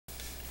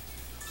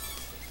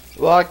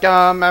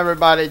Welcome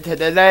everybody to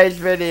today's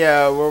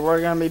video where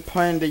we're going to be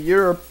playing the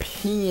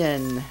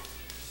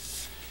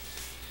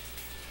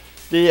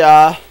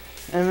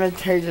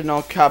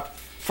Invitational Cup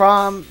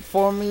from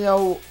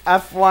Formula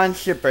F1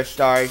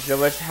 Superstars. So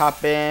let's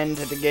hop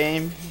into the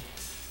game.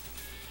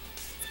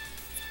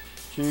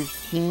 Choose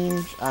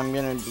teams. I'm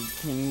going to do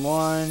team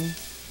 1.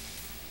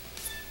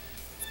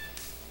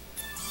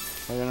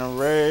 We're going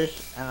to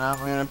race and I'm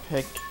going to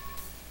pick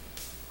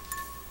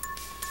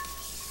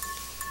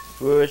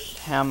Lewis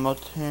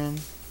Hamilton.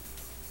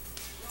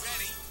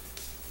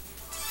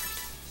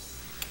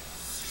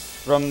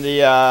 From the,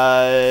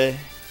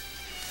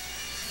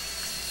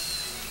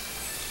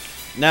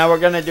 now we're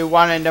gonna do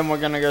one and then we're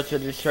gonna go to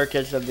the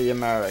Circuits of the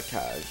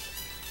Americas.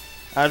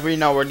 As we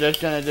know, we're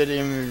just gonna do the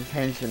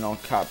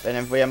Invitational Cup, and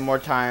if we have more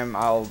time,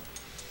 I'll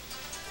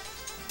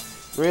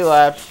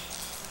relapse.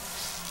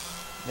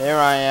 Here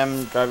I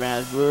am driving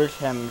as Lewis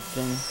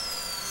Hamilton.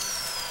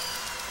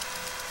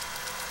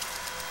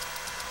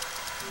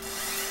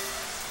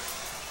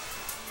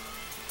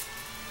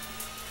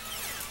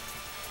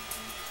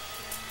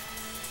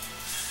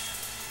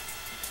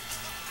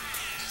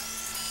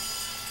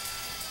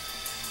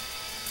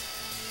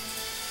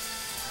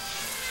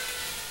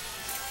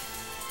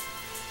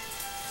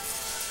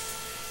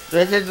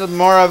 This is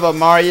more of a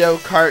Mario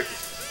Kart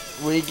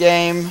Wii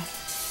game,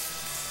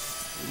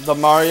 the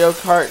Mario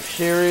Kart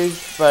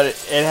series, but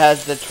it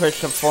has the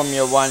twist of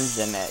Formula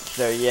 1s in it,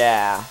 so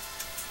yeah.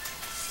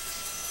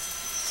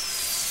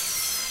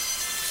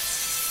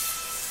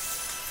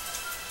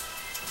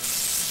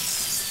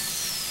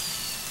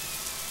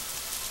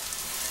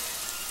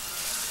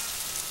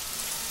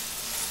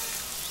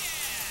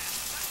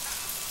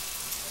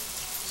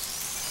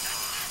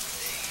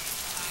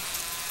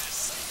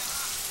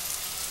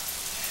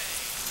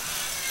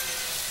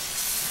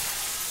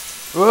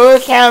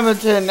 Lewis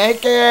Hamilton,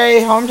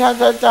 aka hometown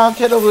touchdown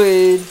to the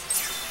lead.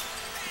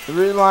 The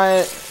reason why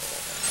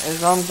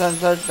it's hometown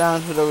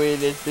touchdown to the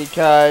lead is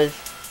because,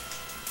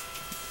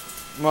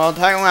 well,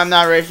 technically I'm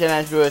not racing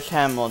as Lewis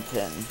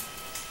Hamilton.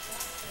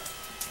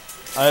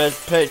 I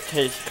just picked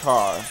his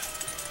car.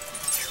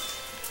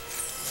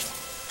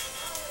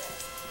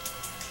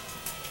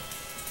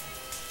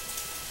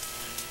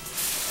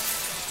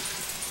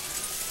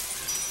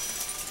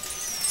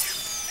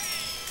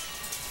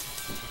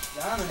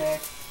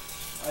 Dominic,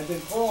 I've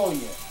been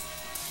calling you.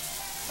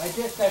 I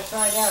just got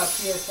signed out of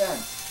PSN.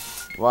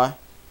 What?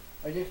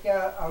 I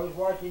was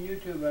watching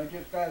YouTube and I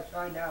just got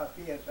signed out of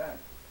PSN.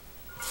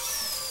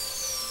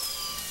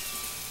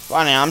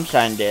 Funny, I'm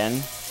signed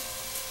in.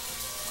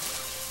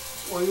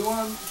 Well, you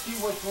want to see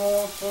what's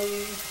wrong,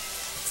 please?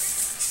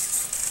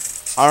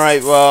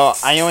 Alright, well,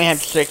 I only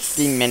have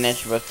 60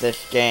 minutes with this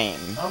game.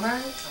 How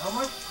many? How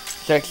much?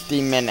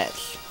 60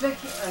 minutes.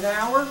 An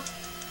hour?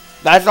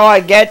 That's all I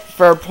get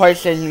for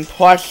PlayStation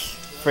Plus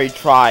free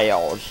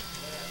trials.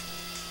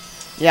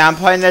 Yeah, I'm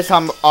playing this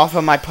off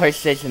of my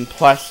PlayStation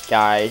Plus,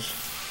 guys.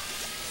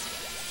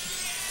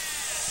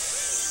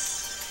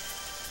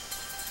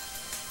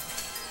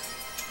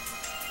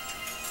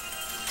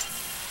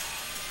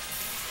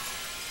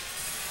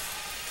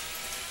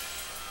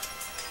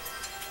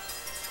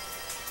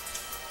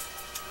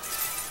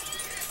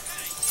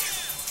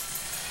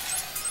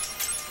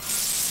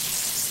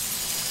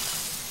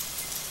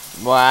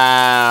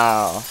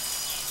 Wow.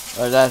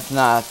 Well, that's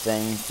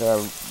nothing,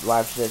 so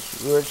watch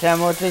this. Lewis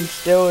Hamilton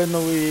still in the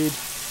lead.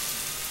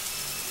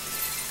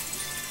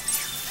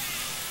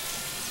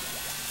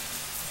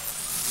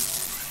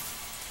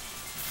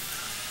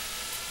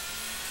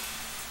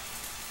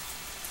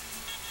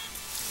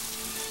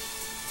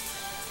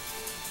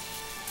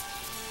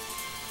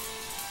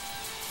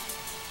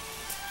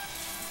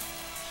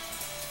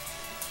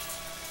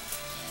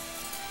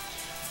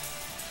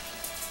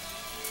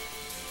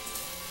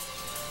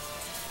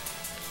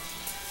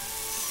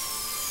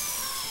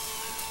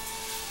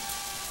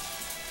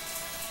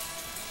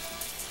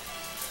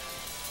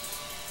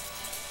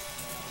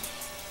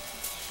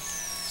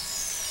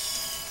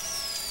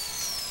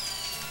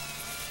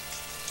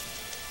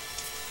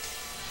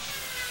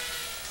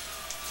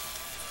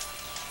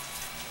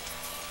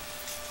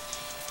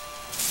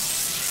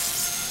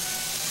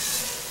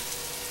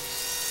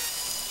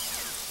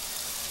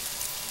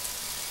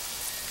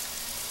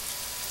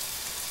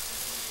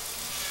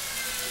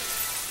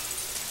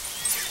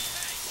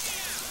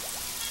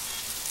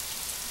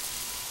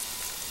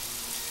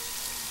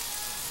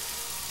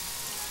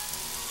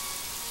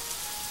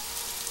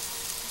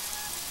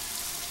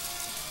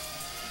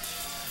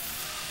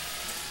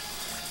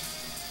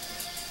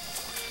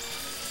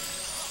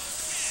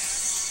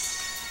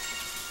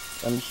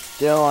 I'm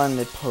still on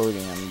the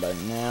podium, but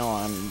now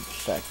I'm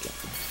second.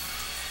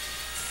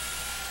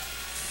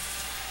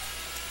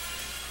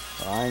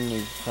 So I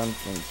need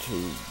something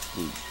to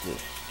beat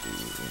this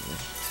dude.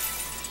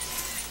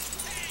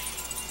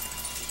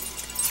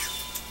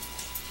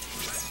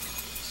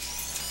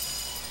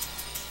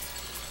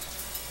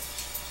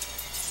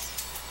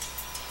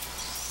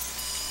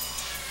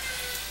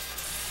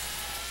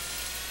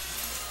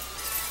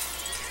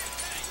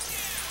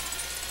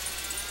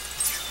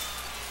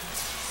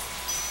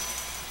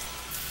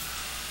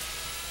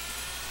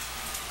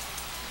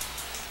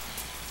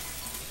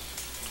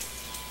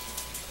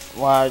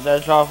 Wow,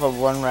 that's off of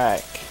one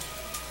rack.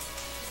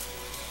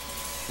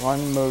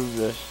 One move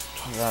this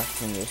Rock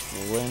can just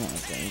win, I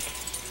think.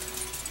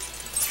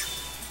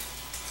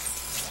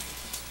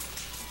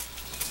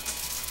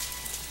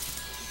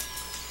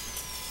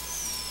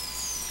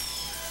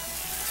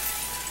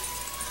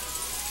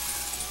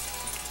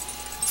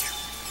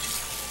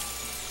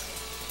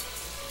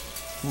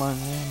 Come on,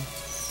 man.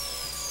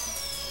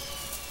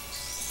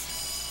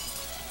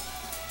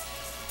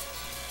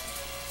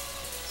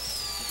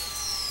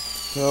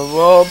 So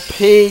we'll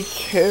P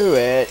to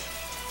it.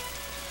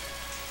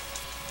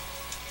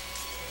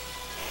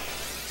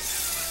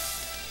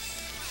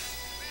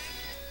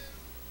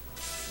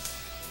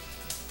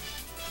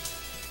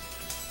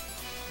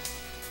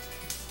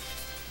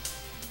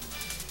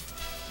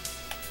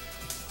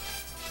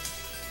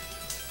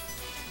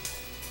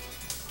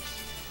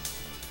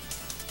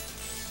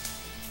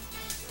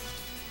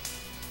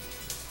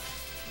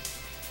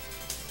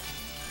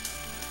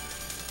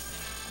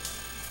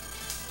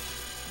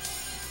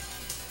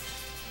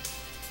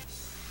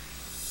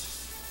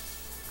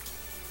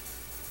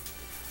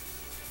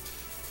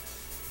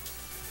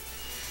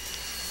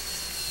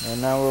 And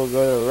now we'll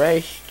go to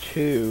race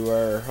 2,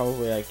 where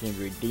hopefully I can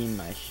redeem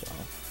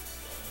myself.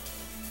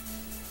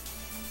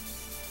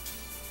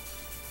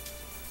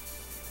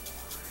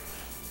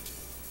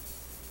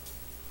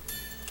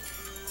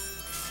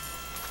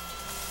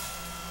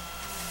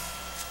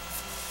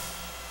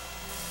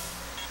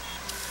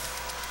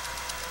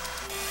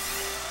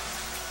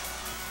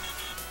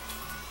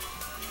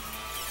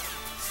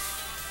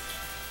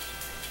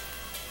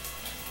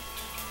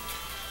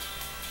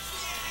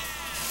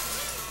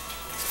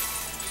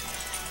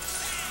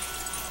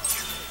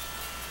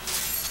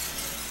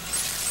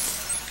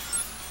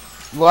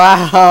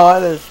 Wow, I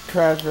just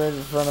crashed right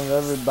in front of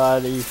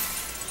everybody.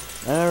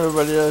 And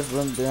everybody else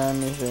went behind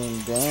me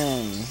saying,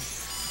 dang.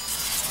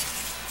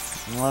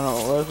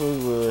 What if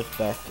Lewis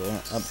back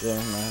there, up there,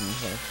 man?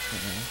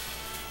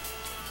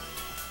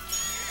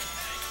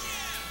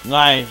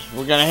 Nice,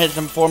 we're gonna hit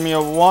some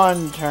Formula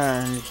 1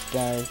 turns,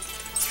 guys.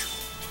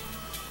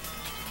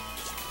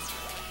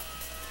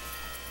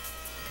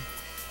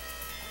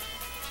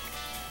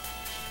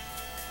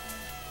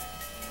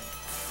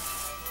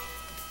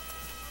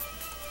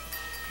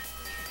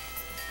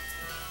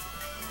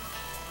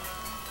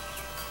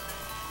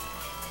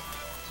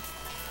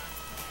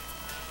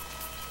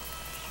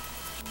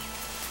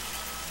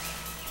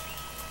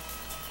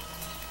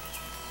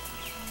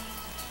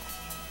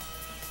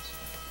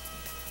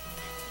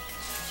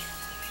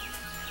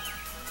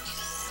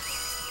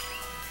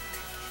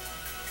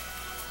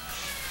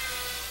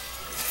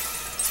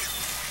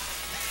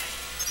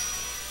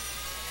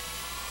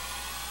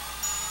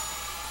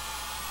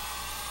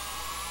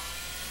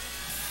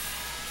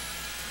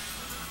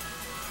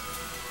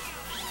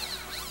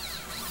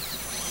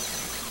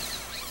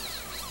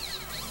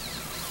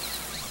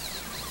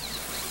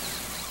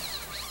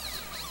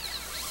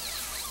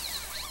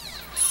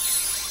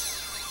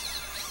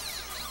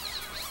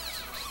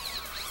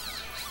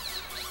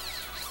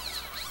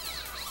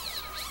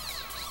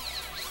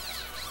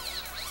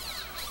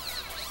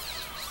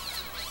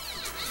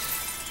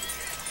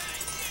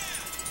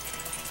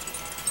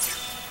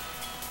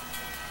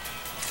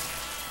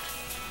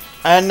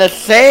 And the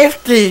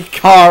safety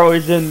car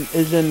is in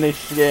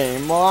this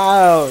game.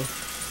 Wow.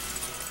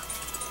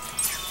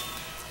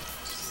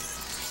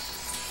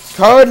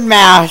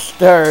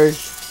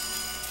 Codemasters.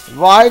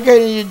 Why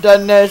couldn't you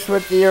done this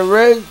with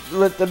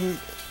the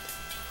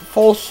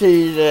full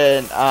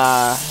season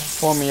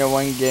Formula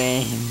 1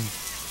 game?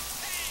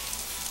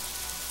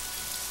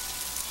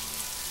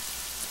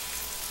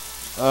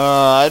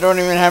 I don't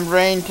even have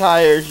rain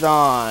tires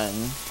on.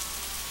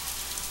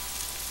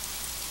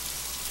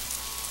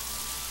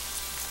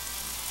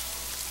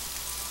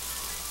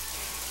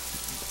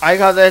 I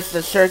call this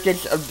the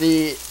circuits of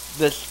the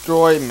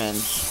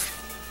destroyments.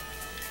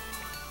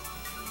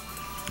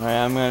 Alright,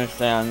 I'm gonna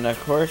stay on the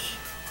course.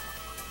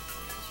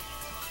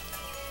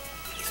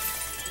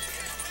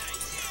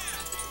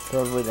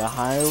 Probably the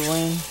higher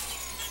wing.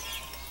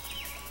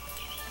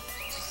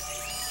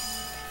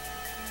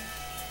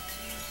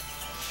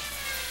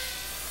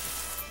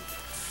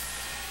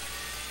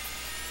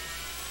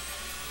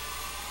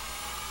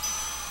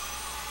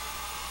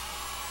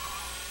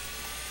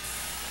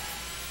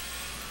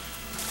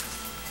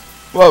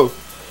 Whoa!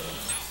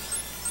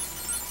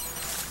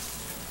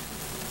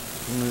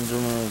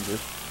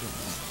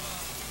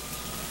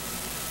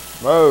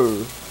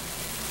 Whoa!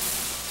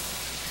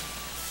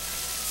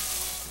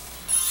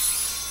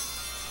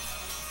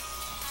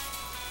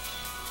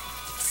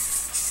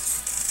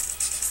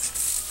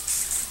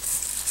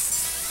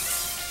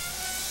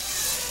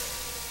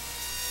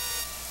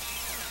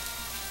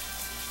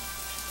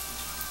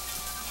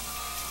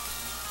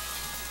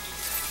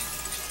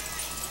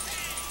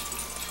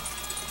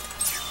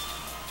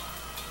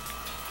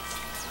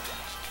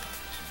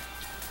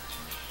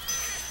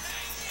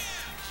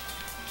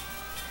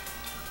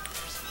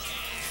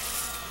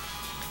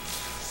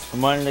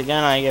 And once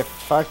again, I get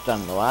fucked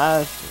on the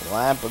last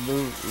lap of the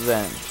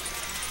event.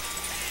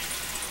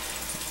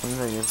 Seems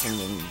like it's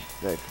something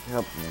that could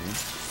help me.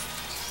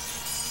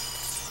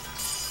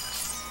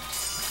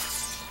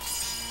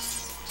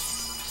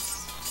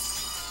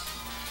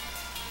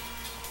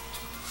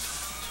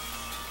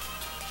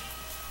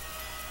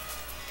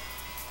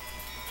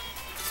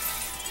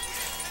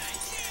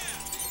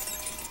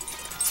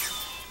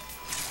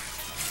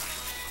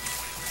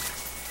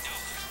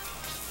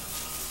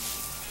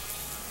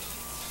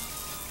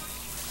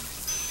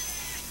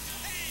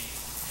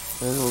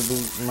 This will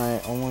be my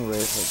only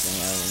race I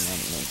think I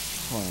remember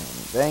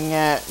playing. Dang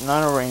it,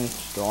 not a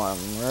rainstorm,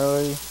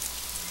 really?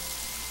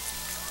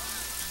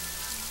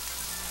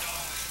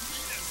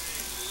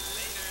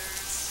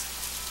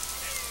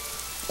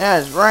 Yeah,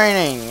 it's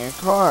raining, of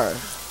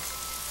course.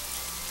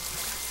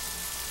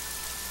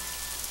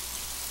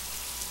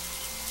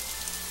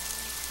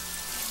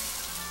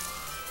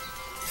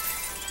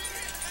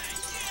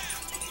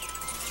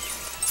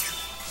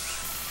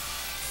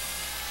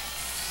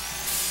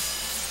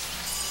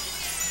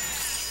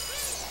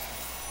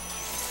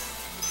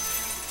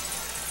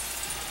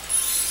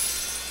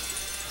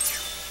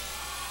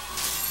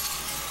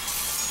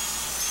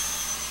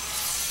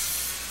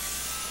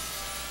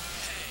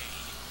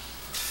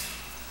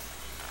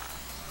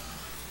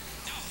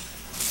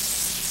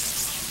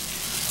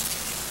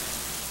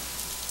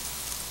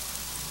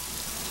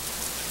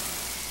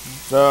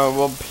 So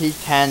we'll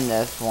P10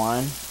 this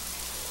one.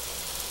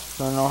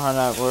 Don't know how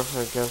that works,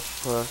 I guess,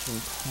 for us in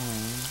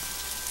points.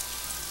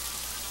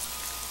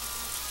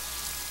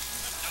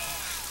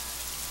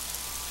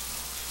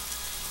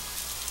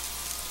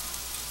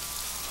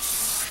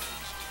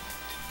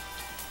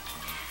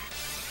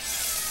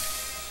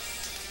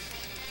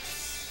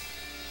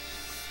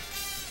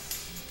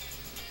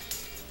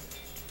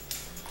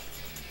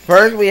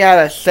 First we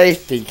had a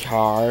safety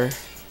car.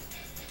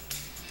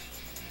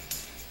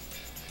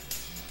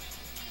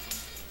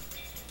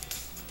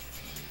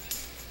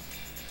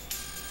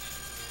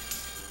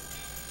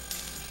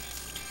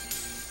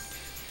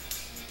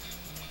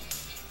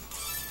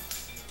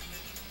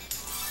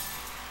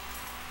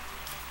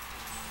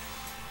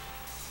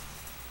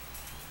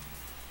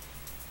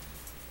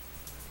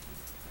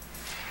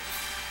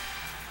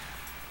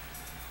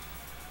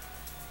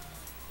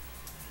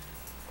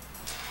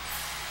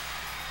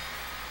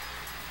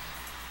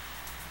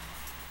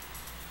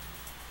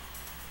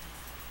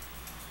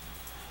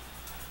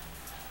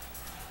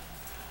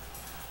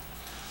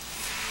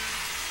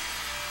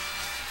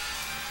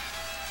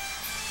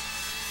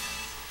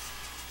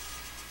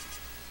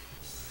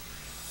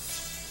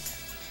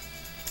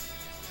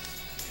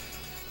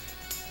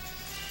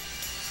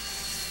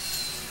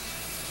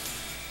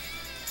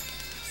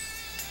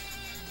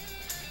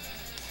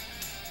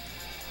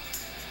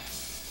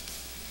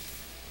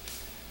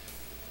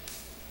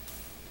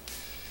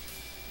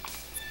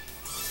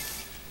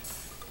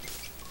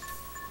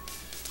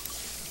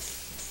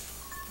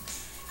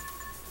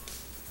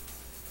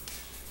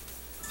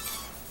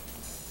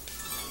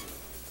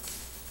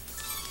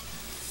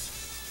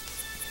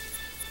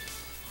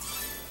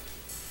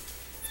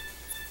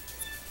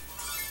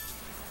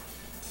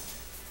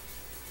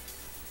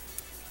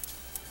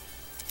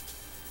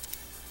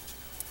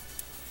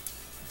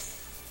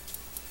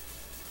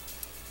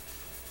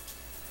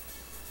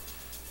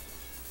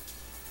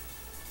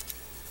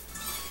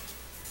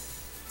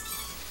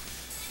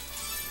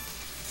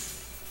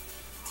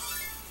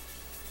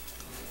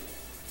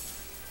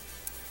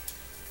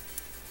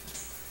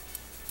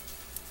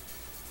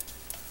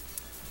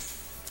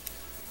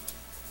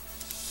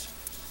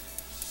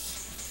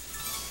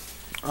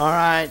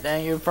 Alright,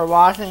 thank you for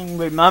watching.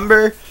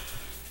 Remember,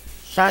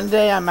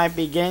 Sunday I might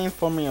be getting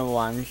Formula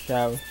 1,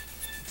 so...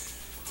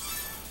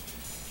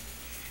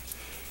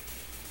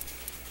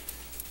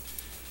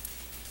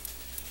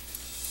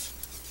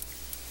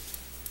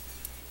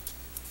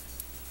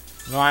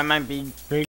 No, I might be